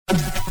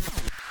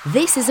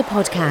This is a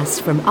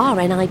podcast from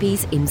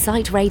RNIB's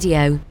Insight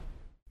Radio.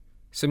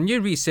 Some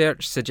new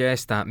research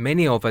suggests that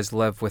many of us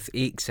live with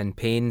aches and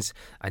pains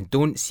and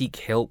don't seek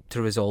help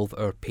to resolve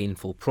our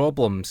painful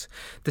problems,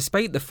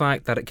 despite the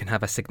fact that it can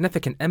have a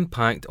significant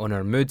impact on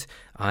our mood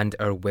and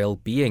our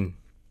well-being.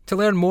 To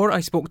learn more, I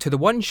spoke to the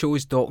One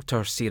Show's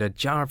Dr. Sarah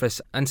Jarvis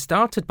and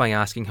started by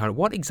asking her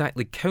what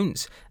exactly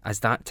counts as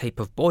that type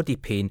of body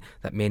pain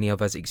that many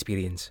of us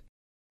experience.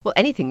 Well,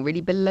 anything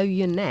really below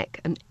your neck,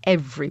 and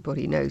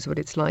everybody knows what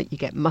it's like. You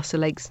get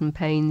muscle aches and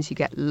pains, you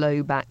get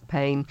low back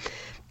pain.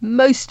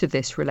 Most of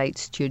this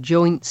relates to your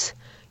joints,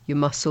 your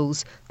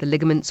muscles, the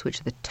ligaments,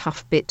 which are the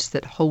tough bits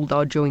that hold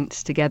our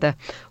joints together,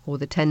 or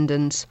the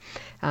tendons,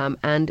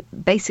 and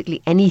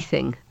basically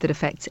anything that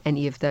affects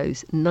any of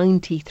those.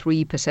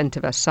 93%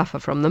 of us suffer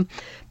from them,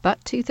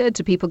 but 2/3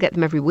 of people get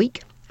them every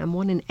week, and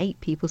 1 in 8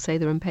 people say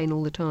they're in pain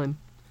all the time.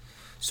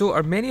 So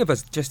are many of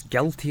us just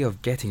guilty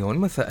of getting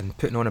on with it and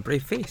putting on a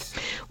brave face?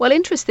 Well,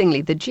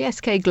 interestingly, the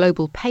GSK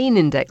Global Pain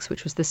Index,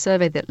 which was the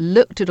survey that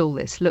looked at all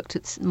this, looked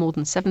at more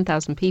than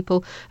 7,000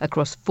 people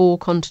across 4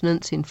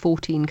 continents in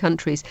 14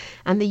 countries.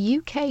 And the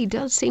UK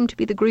does seem to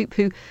be the group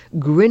who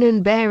grin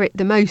and bear it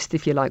the most,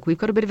 if you like. We've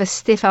got a bit of a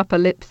stiff upper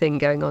lip thing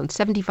going on.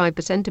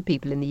 75% of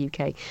people in the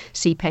UK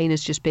see pain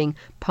as just being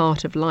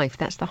part of life.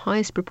 That's the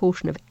highest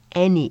proportion of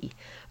any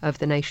of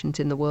the nations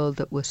in the world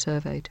that were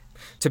surveyed.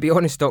 To be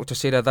honest, Dr.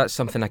 Sarah, that's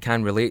something I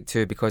can relate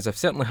to because I've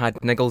certainly had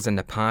niggles in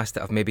the past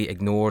that I've maybe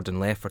ignored and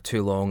left for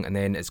too long, and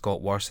then it's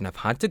got worse and I've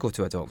had to go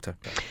to a doctor.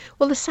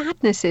 Well, the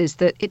sadness is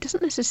that it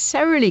doesn't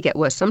necessarily get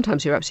worse.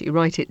 Sometimes you're absolutely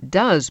right, it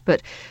does.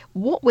 But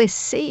what we're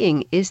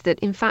seeing is that,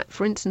 in fact,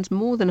 for instance,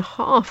 more than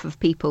half of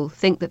people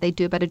think that they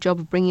do a better job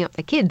of bringing up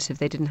their kids if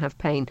they didn't have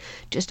pain.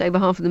 Just over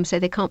half of them say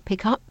they can't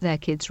pick up their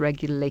kids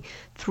regularly.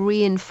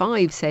 3 in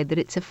 5 say that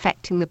it's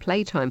affecting the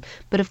playtime.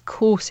 But of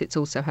course, it's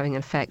also having an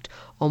effect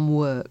on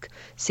work.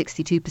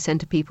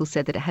 62% of people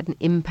said that it had an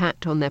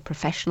impact on their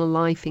professional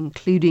life,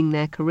 including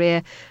their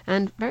career.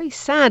 And very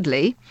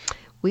sadly,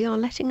 we are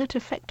letting it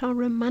affect our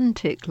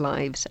romantic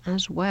lives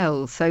as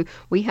well. So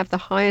we have the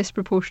highest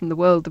proportion in the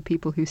world of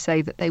people who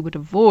say that they would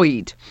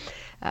avoid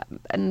a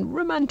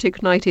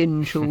romantic night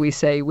in, shall we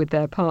say, with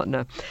their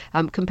partner,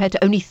 compared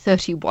to only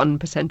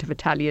 31% of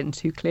Italians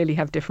who clearly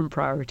have different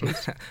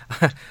priorities.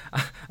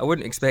 I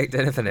wouldn't expect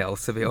anything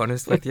else, to be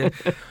honest with you.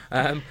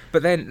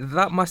 But then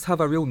that must have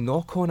a real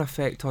knock-on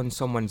effect on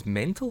someone's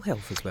mental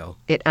health as well.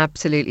 It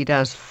absolutely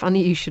does.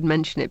 Funny you should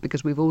mention it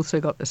because we've also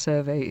got the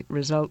survey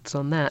results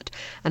on that.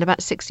 And about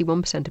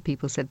 61% of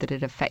people said that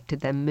it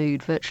affected their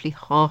mood. Virtually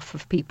half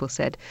of people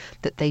said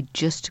that they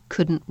just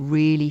couldn't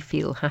really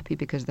feel happy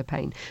because of the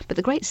pain. But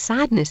the great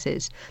sadness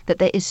is that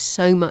there is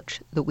so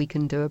much that we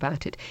can do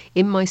about it.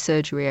 In my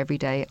surgery every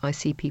day, I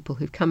see people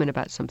who've come in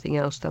about something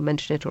else. They'll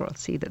mention it, or I'll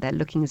see that they're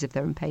looking as if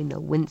they're in pain.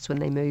 They'll wince when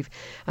they move.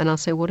 And I'll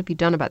say, what have you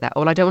done about that?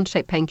 Well, I don't want to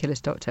take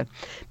painkillers, doctor,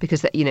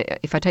 because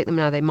if I take them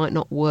now, they might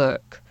not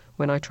work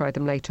when I try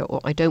them later, or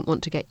I don't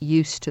want to get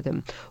used to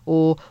them.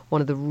 Or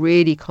one of the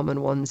really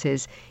common ones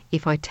is,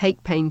 if I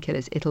take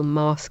painkillers, it'll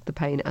mask the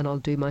pain and I'll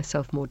do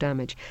myself more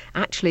damage.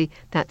 Actually,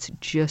 that's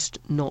just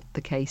not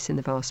the case in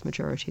the vast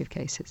majority of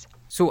cases.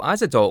 So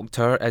as a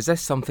doctor, is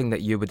this something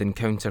that you would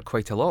encounter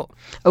quite a lot?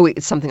 Oh,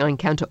 it's something I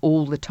encounter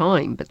all the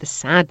time, but the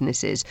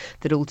sadness is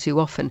that all too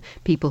often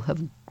people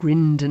have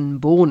grinned and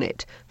borne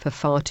it for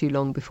far too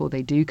long before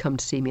they do come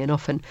to see me, and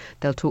often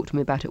they'll talk to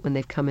me about it when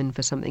they've come in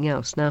for something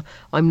else. Now,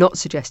 I'm not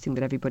suggesting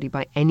that everybody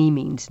by any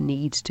means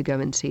needs to go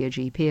and see a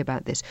GP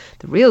about this.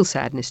 The real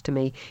sadness to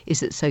me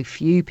is that so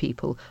few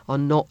people are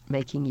not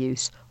making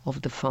use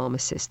of the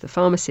pharmacist. The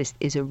pharmacist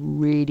is a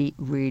really,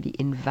 really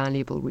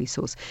invaluable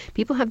resource.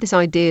 People have this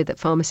idea that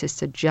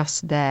pharmacists are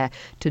just there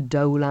to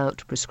dole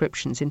out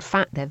prescriptions. In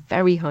fact, they're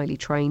very highly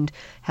trained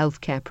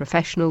healthcare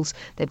professionals.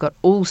 They've got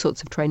all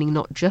sorts of training,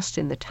 not just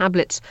in the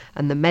tablets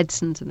and the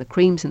medicines and the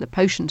creams and the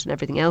potions and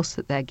everything else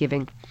that they're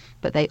giving,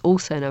 but they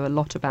also know a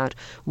lot about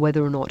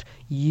whether or not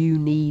you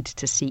need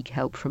to seek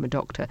help from a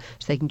doctor.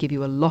 So they can give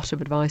you a lot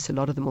of advice. A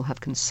lot of them will have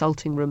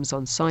consulting rooms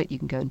on site. You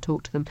can go and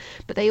talk to them.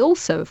 But they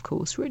also, of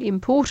course, really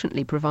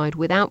importantly, provide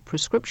without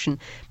prescription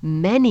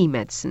many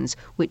medicines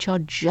which are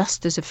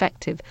just as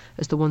effective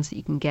as the ones that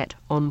you can get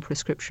on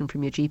prescription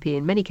from your GP.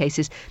 In many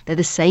cases, they're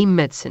the same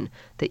medicine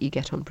that you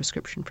get on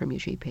prescription from your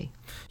GP.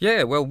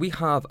 Yeah, well, we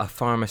have a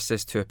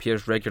pharmacist who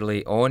appears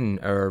regularly on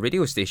our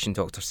radio station,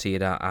 Dr.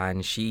 Sarah,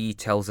 and she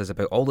tells us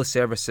about all the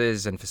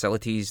services and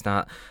facilities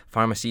that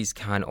pharmacies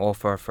can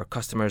offer for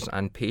customers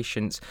and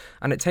patients.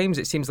 And at times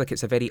it seems like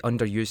it's a very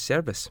underused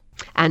service.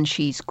 And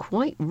she's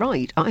quite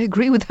right. I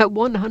agree with her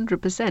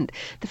 100%.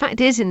 The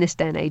fact is, in this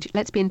day and age,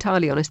 let's be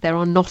entirely honest, there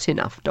are not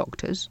enough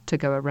doctors to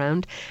go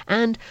around.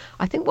 And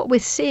I think what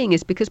we're seeing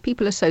is because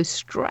people are so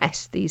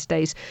stressed these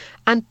days,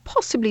 and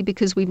possibly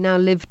because we've now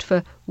lived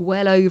for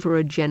well over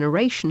a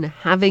generation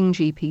having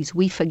GPs,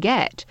 we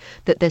forget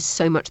that there's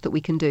so much that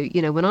we can do.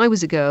 You know, when I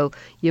was a girl,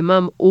 your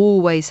mum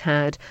always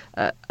had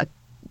a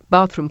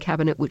bathroom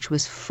cabinet which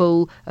was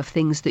full of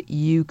things that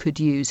you could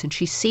use. And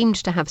she seemed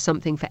to have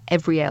something for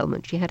every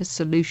ailment. She had a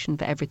solution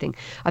for everything.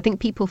 I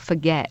think people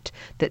forget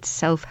that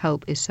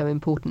self-help is so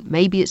important.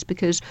 Maybe it's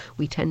because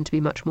we tend to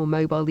be much more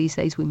mobile these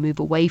days. We move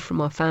away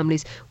from our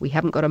families. We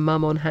haven't got a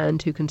mum on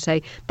hand who can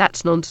say,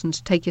 that's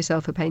nonsense, take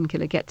yourself a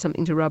painkiller, get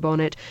something to rub on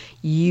it.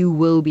 You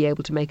will be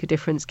able to make a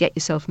difference, get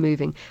yourself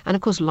moving. And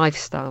of course,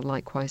 lifestyle,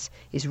 likewise,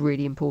 is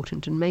really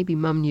important. And maybe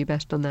mum knew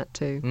best on that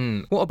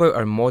too. What about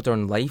our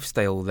modern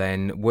lifestyle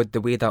then? Would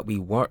the way that we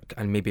work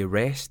and maybe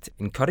rest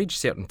encourage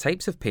certain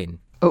types of pain?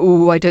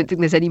 Oh, I don't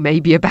think there's any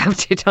maybe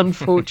about it,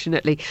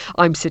 unfortunately.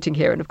 I'm sitting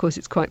here, and of course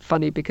it's quite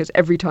funny because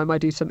every time I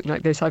do something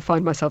like this, I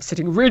find myself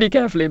sitting really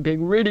carefully and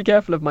being really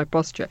careful of my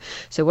posture.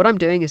 So what I'm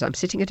doing is I'm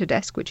sitting at a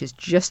desk which is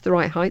just the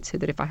right height so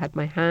that if I had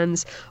my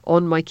hands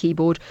on my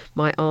keyboard,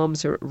 my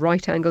arms are at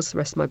right angles to the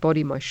rest of my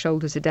body, my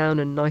shoulders are down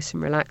and nice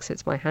and relaxed.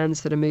 It's my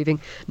hands that are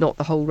moving, not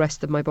the whole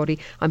rest of my body.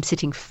 I'm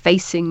sitting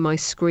facing my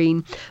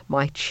screen.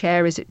 My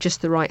chair is at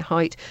just the right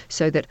height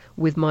so that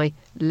with my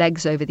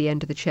legs over the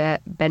end of the chair,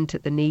 bent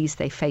at the knees,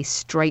 they face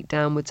straight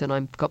downwards, and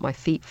I've got my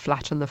feet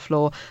flat on the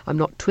floor. I'm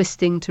not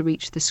twisting to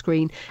reach the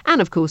screen. And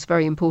of course,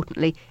 very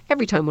importantly,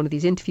 every time one of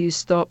these interviews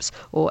stops,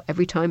 or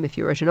every time if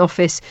you're at an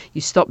office,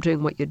 you stop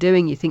doing what you're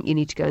doing, you think you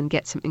need to go and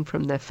get something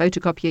from the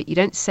photocopier, you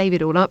don't save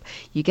it all up,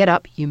 you get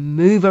up, you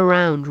move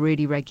around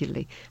really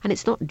regularly. And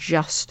it's not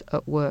just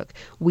at work.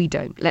 We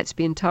don't. Let's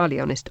be entirely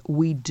honest,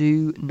 we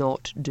do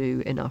not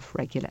do enough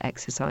regular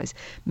exercise.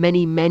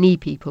 Many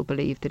people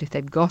believe that if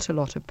they've got a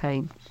lot of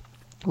pain,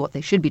 what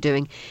they should be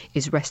doing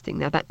is resting.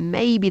 Now, that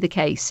may be the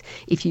case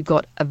if you've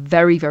got a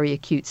very, very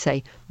acute,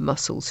 say,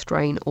 muscle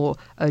strain or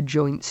a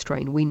joint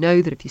strain. We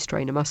know that if you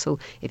strain a muscle,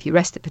 if you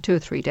rest it for 2 or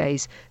 3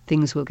 days,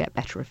 things will get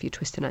better if you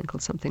twist an ankle,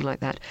 something like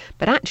that.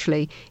 But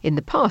actually, in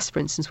the past, for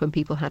instance, when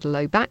people had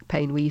low back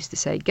pain, we used to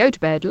say, go to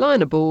bed, lie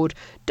on a board,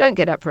 don't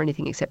get up for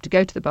anything except to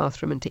go to the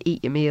bathroom and to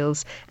eat your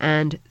meals,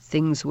 and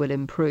things will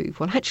improve.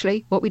 Well,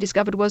 actually, what we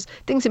discovered was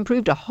things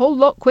improved a whole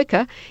lot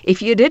quicker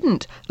if you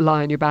didn't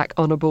lie on your back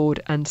on a board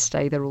and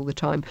stay there all the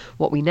time.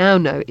 What we now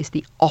know is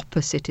the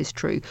opposite is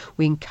true.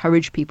 We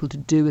encourage people to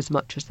do as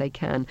much as they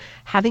can.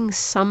 Having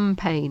some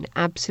pain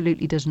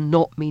absolutely does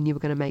not mean you're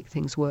going to make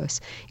things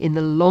worse. In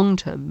the long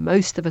term,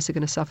 most of us are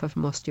going to suffer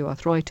from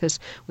osteoarthritis,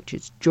 which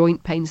is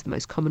joint pain, the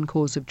most common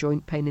cause of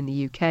joint pain in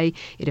the UK.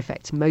 It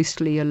affects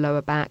mostly your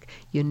lower back,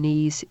 your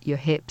knees, your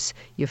hips,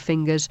 your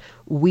fingers.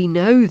 We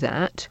know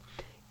that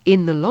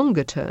in the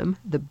longer term,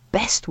 the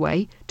best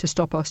way to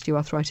stop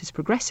osteoarthritis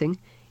progressing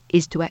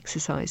is to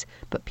exercise,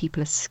 but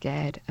people are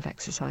scared of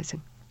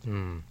exercising.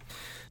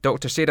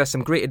 Dr. Sarah,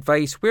 some great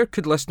advice. Where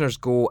could listeners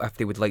go if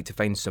they would like to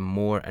find some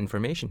more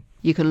information?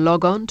 You can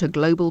log on to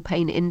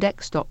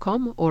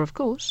globalpainindex.com, or of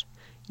course,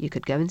 you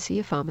could go and see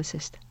a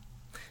pharmacist.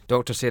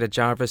 Dr. Sarah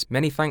Jarvis,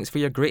 many thanks for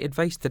your great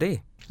advice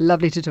today.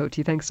 Lovely to talk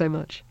to you. Thanks so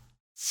much.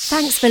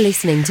 Thanks for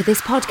listening to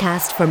this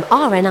podcast from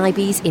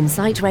RNIB's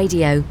Insight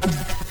Radio.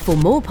 For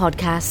more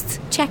podcasts,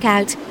 check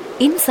out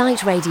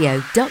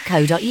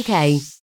insightradio.co.uk.